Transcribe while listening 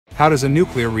How does a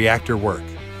nuclear reactor work?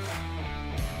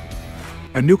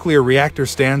 A nuclear reactor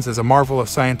stands as a marvel of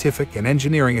scientific and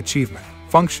engineering achievement,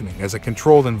 functioning as a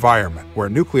controlled environment where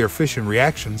nuclear fission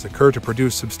reactions occur to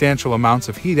produce substantial amounts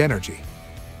of heat energy.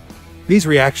 These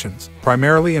reactions,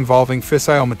 primarily involving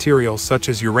fissile materials such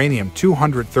as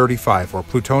uranium-235 or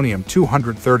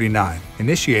plutonium-239,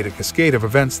 initiate a cascade of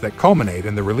events that culminate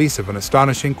in the release of an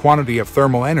astonishing quantity of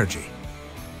thermal energy.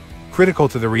 Critical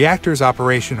to the reactor's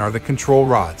operation are the control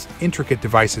rods, intricate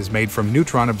devices made from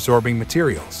neutron-absorbing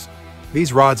materials.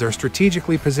 These rods are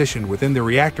strategically positioned within the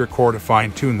reactor core to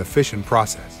fine-tune the fission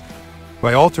process.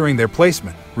 By altering their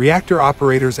placement, reactor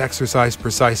operators exercise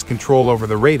precise control over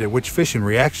the rate at which fission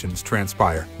reactions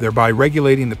transpire, thereby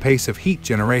regulating the pace of heat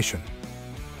generation.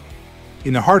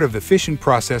 In the heart of the fission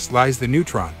process lies the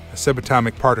neutron, a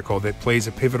subatomic particle that plays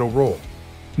a pivotal role.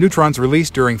 Neutrons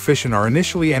released during fission are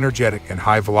initially energetic and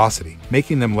high velocity,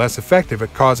 making them less effective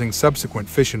at causing subsequent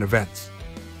fission events.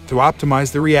 To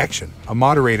optimize the reaction, a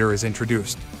moderator is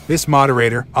introduced. This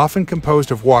moderator, often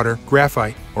composed of water,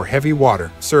 graphite, or heavy water,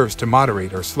 serves to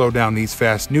moderate or slow down these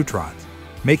fast neutrons,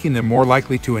 making them more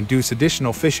likely to induce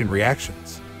additional fission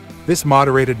reactions. This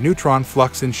moderated neutron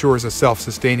flux ensures a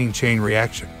self-sustaining chain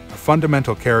reaction, a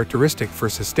fundamental characteristic for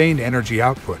sustained energy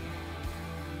output.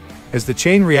 As the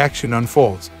chain reaction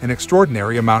unfolds, an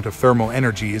extraordinary amount of thermal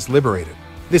energy is liberated.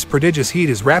 This prodigious heat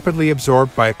is rapidly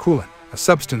absorbed by a coolant, a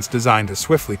substance designed to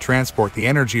swiftly transport the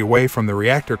energy away from the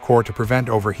reactor core to prevent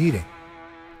overheating.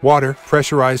 Water,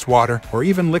 pressurized water, or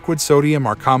even liquid sodium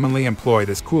are commonly employed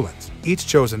as coolants, each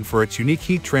chosen for its unique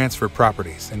heat transfer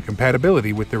properties and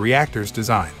compatibility with the reactor's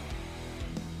design.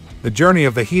 The journey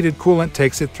of the heated coolant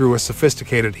takes it through a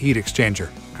sophisticated heat exchanger,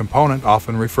 component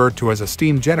often referred to as a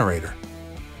steam generator.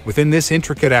 Within this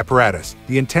intricate apparatus,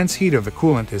 the intense heat of the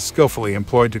coolant is skillfully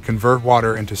employed to convert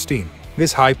water into steam.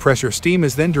 This high-pressure steam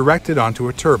is then directed onto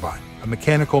a turbine, a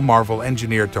mechanical marvel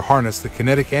engineered to harness the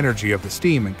kinetic energy of the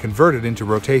steam and convert it into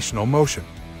rotational motion.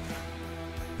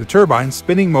 The turbine's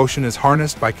spinning motion is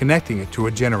harnessed by connecting it to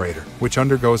a generator, which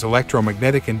undergoes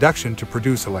electromagnetic induction to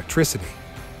produce electricity.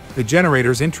 The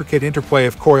generator's intricate interplay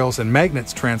of coils and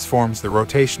magnets transforms the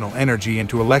rotational energy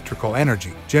into electrical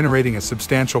energy, generating a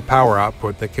substantial power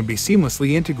output that can be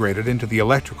seamlessly integrated into the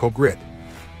electrical grid.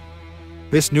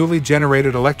 This newly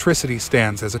generated electricity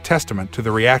stands as a testament to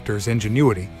the reactor's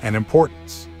ingenuity and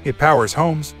importance. It powers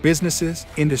homes, businesses,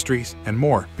 industries, and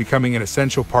more, becoming an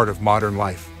essential part of modern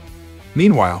life.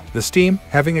 Meanwhile, the steam,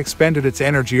 having expended its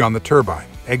energy on the turbine,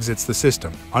 exits the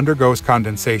system, undergoes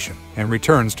condensation, and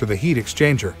returns to the heat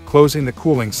exchanger, closing the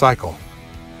cooling cycle.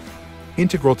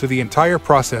 Integral to the entire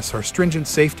process are stringent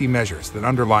safety measures that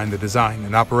underline the design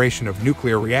and operation of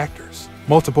nuclear reactors.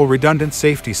 Multiple redundant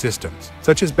safety systems,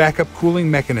 such as backup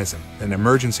cooling mechanism and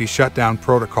emergency shutdown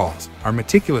protocols, are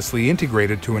meticulously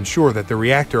integrated to ensure that the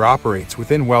reactor operates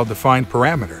within well-defined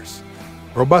parameters.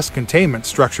 Robust containment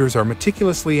structures are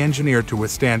meticulously engineered to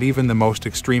withstand even the most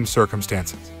extreme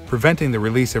circumstances, preventing the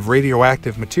release of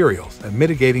radioactive materials and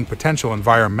mitigating potential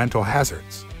environmental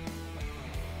hazards.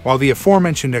 While the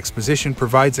aforementioned exposition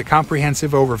provides a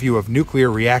comprehensive overview of nuclear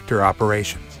reactor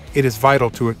operations, it is vital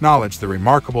to acknowledge the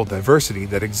remarkable diversity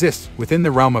that exists within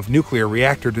the realm of nuclear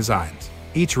reactor designs.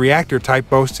 Each reactor type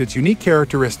boasts its unique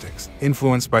characteristics,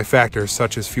 influenced by factors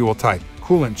such as fuel type,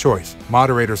 coolant choice,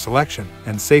 moderator selection,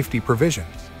 and safety provisions.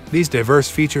 These diverse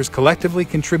features collectively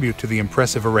contribute to the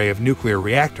impressive array of nuclear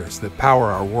reactors that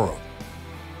power our world.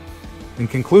 In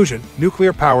conclusion,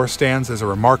 nuclear power stands as a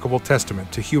remarkable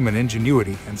testament to human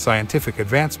ingenuity and scientific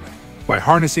advancement. By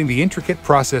harnessing the intricate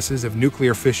processes of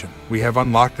nuclear fission, we have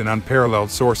unlocked an unparalleled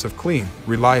source of clean,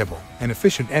 reliable, and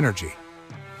efficient energy.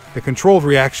 The controlled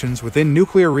reactions within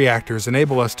nuclear reactors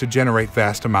enable us to generate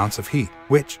vast amounts of heat,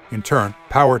 which, in turn,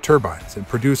 power turbines and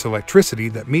produce electricity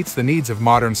that meets the needs of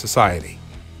modern society.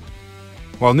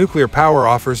 While nuclear power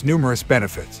offers numerous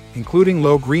benefits, including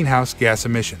low greenhouse gas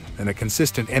emissions and a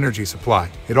consistent energy supply,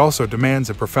 it also demands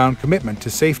a profound commitment to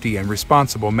safety and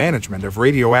responsible management of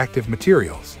radioactive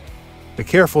materials. The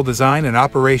careful design and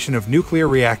operation of nuclear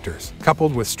reactors,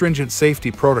 coupled with stringent safety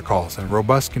protocols and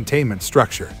robust containment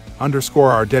structure,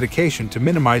 underscore our dedication to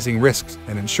minimizing risks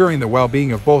and ensuring the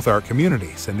well-being of both our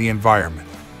communities and the environment.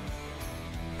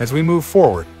 As we move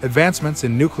forward, advancements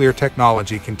in nuclear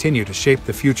technology continue to shape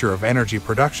the future of energy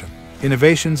production.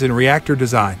 Innovations in reactor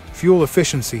design, fuel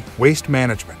efficiency, waste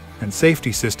management, and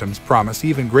safety systems promise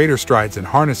even greater strides in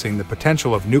harnessing the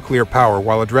potential of nuclear power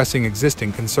while addressing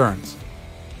existing concerns.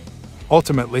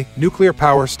 Ultimately, nuclear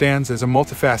power stands as a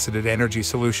multifaceted energy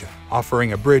solution,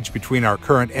 offering a bridge between our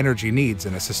current energy needs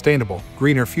and a sustainable,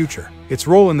 greener future. Its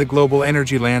role in the global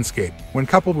energy landscape, when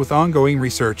coupled with ongoing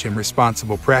research and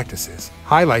responsible practices,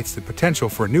 highlights the potential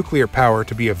for nuclear power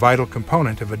to be a vital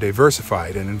component of a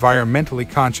diversified and environmentally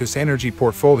conscious energy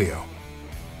portfolio.